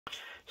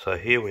So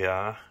here we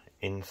are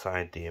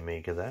inside the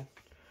Amiga then.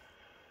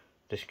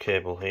 This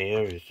cable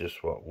here is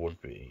just what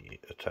would be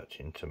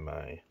attaching to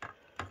my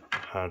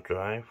hard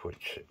drive,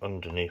 which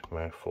underneath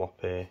my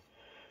floppy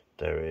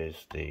there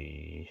is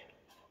the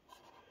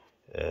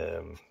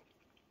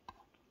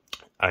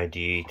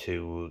IDE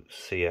to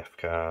CF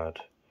card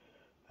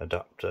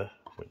adapter,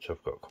 which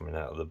I've got coming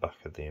out of the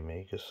back of the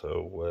Amiga,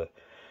 so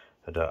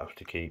I don't have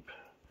to keep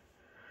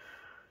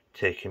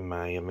taking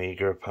my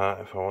Amiga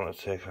apart if I want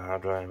to take a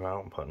hard drive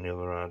out and put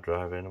another hard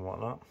drive in and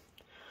whatnot.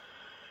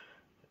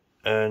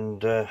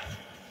 And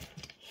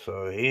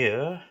so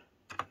here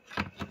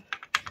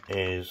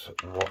is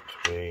what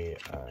we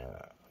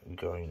are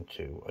going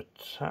to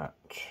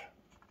attach.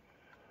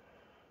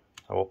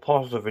 I will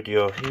pause the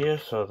video here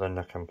so then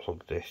I can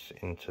plug this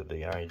into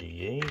the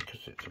IDE,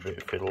 because it's a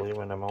bit fiddly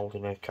when I'm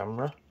holding a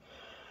camera.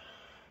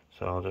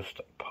 So I'll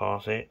just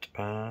pause it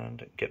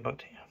and get back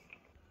to you.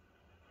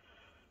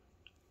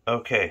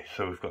 Okay,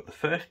 so we've got the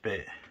first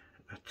bit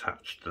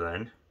attached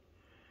then.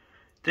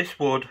 This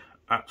would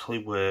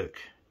actually work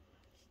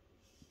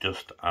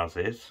just as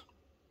is,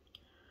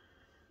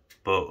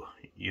 but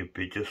you'd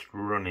be just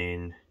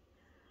running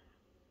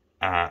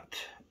at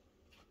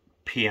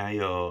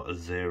PIO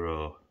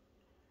 0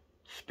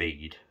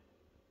 speed,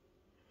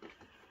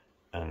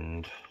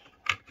 and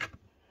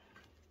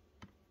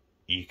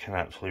you can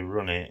actually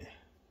run it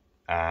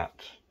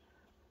at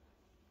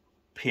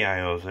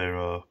PIO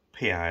 0,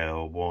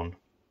 PIO 1,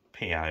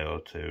 PIO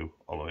 2,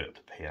 all the way up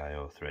to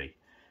PIO 3,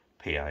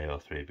 PIO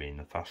 3 being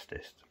the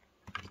fastest.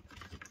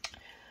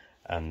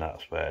 And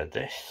that's where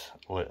this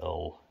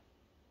little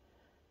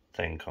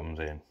thing comes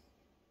in.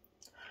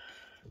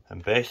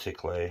 And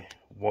basically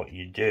what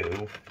you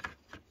do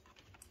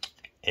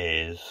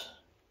is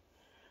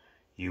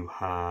you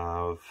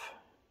have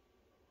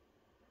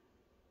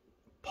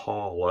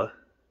Paula,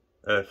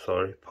 you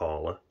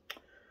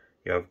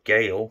have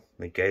Gale,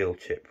 the Gale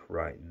chip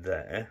right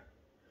there,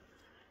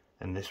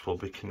 and this will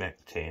be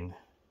connecting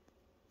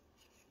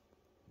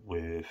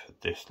with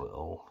this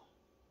little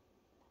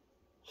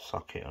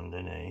socket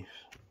underneath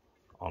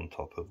on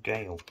top of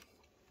Gale.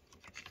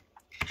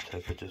 So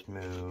if I just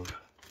move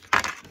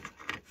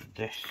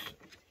this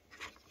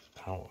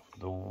out of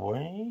the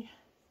way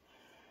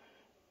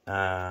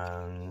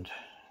and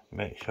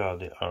make sure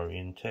the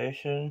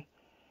orientation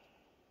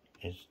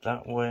is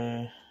that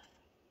way.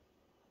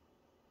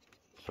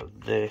 So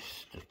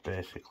this just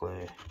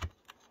basically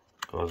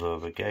goes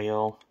over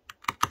Gale,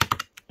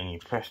 and you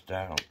press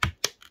down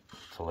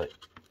till it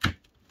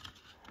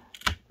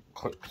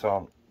clicks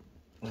on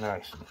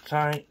nice and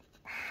tight.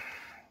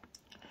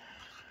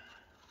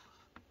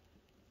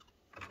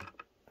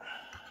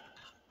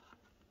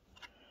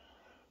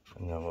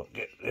 And then we'll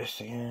get this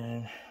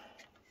again,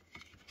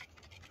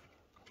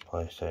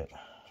 place it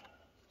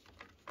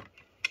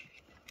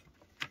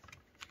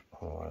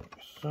like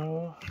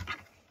so.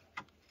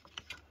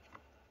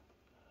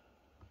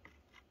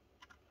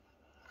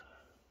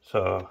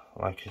 So,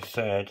 like I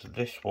said,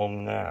 this will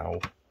now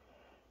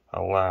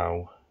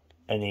allow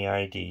any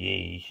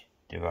IDE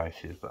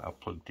devices that are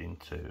plugged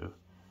into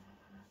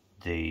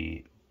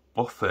the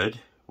buffered,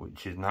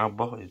 which is now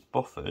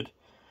buffered,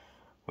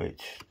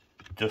 which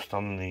just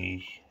on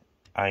the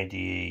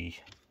IDE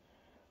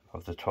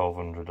of the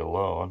 1200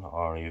 alone,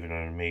 or even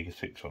an Amiga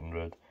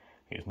 600,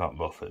 it's not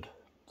buffered.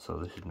 So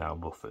this is now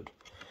buffered,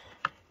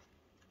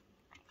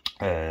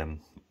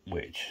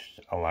 which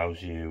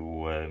allows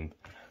you,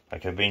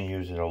 like I've been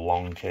using a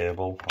long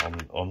cable on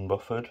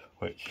unbuffered,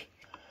 which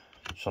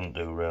shouldn't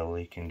do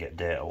really. You can get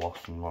data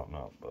loss and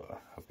whatnot,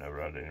 but I've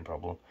never had any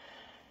problem.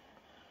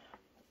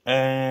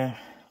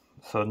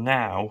 So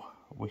now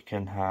we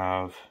can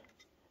have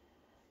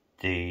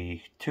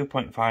the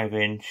 2.5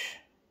 inch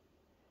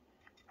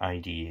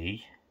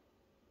IDE,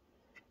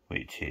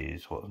 which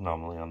is what's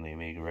normally on the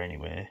Amiga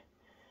anyway,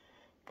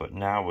 but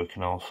now we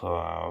can also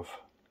have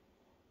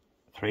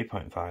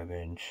 3.5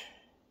 inch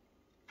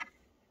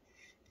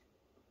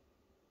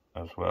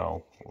as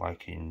well,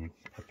 like in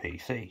a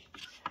PC.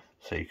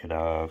 So you could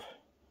have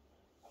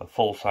a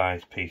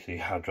full-size PC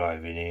hard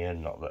drive in here,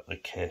 not that the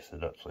case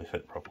would actually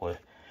fit properly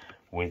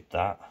with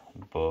that,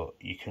 but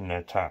you can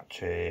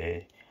attach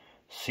a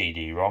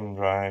CD-ROM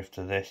drive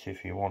to this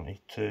if you wanted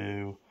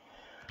to,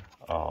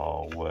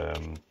 or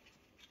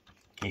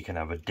you can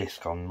have a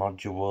disc-on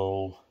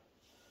module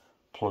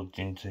plugged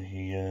into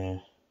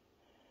here,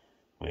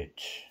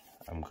 which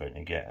I'm going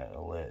to get at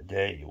a later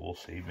date. You will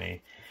see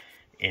me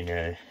in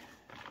a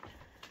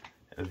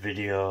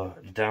video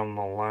down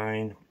the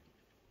line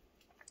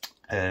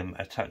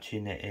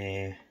attaching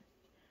a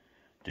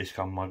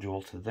disc-on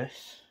module to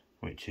this,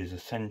 which is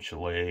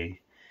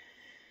essentially,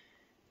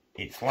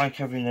 it's like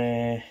having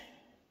a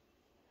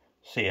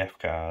CF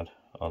card,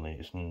 only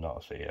it's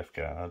not a CF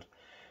card.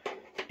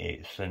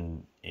 It's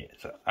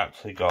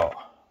actually got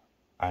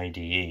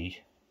IDE,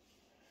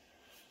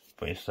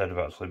 but instead of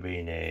actually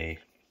being a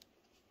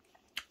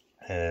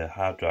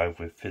hard drive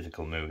with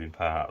physical moving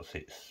parts,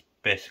 it's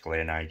basically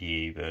an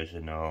IDE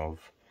version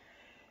of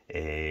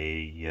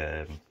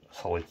a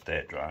solid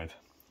state drive.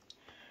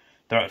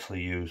 they're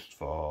actually used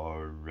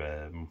for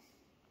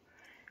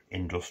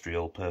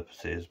industrial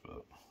purposes,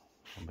 but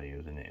I'll be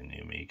using it in the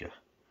Amiga.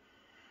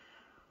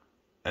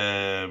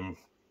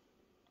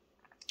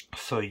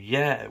 So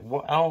yeah,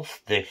 what else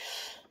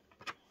this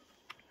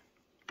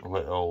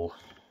little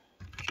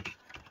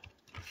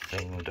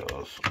thing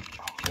does,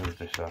 I'll move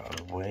this out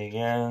of the way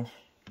again,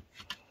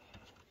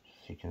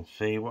 so you can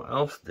see what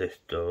else this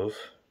does.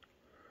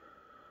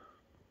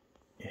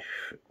 If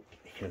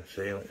you can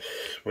see, let's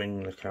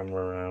swing the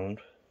camera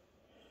around.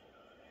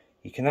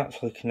 You can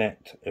actually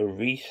connect a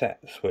reset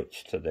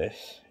switch to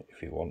this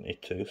if you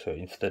wanted to, so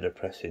instead of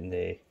pressing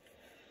the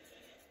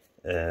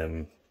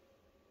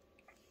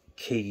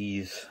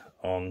keys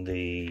on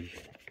the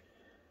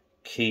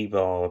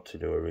keyboard to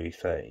do a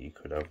reset, you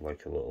could have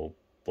like a little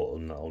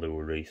button that'll do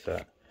a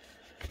reset.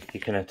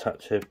 You can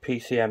attach a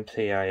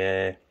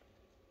PCMCIA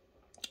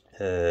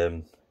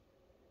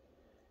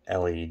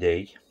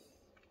LED,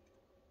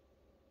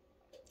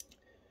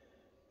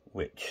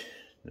 which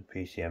the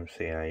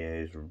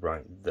PCMCIA is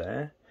right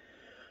there,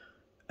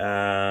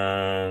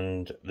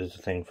 and there's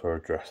a thing for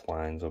address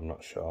lines. I'm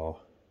not sure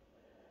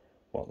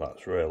what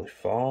that's really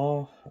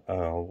for.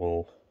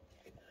 We'll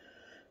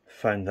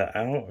find that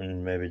out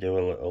and maybe do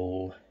a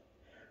little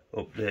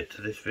update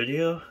to this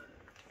video.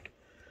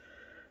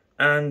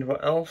 And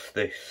what else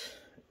this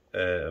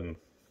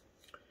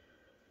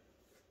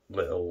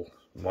little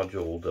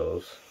module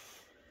does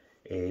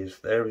is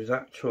there is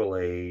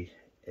actually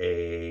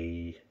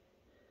a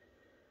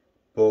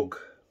bug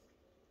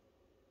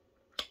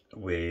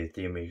with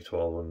the Amiga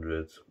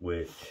 1200s,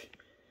 which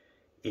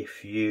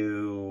if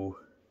you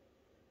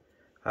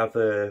have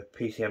a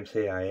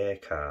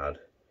PCMCIA card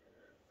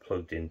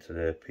plugged into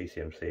the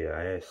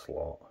PCMCIA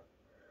slot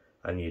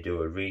and you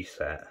do a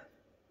reset,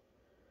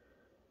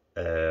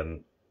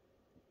 the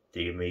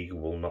Amiga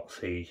will not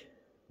see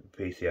the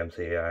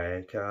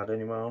PCMCIA card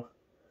anymore,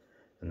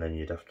 and then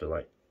you'd have to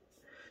like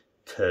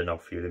turn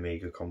off your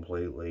Amiga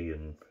completely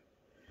and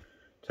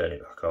turn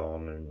it back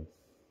on and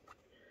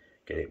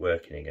get it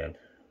working again.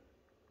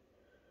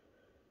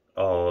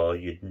 Or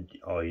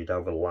you'd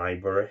have a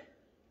library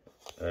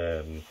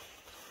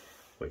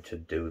which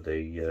would do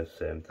the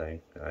same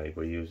thing. I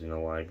were using a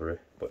library,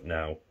 but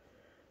now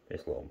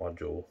this little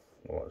module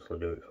will actually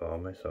do it for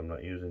me, so I'm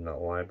not using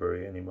that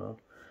library anymore.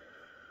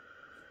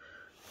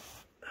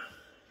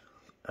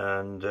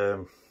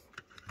 And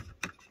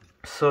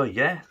so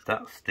yeah,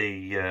 that's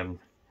the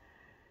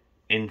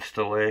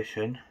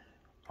installation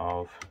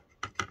of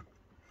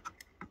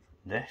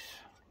this.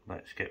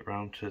 Let's get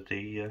round to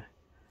the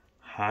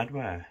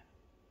hardware,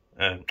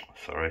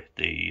 sorry,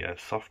 the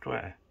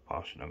software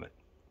portion of it.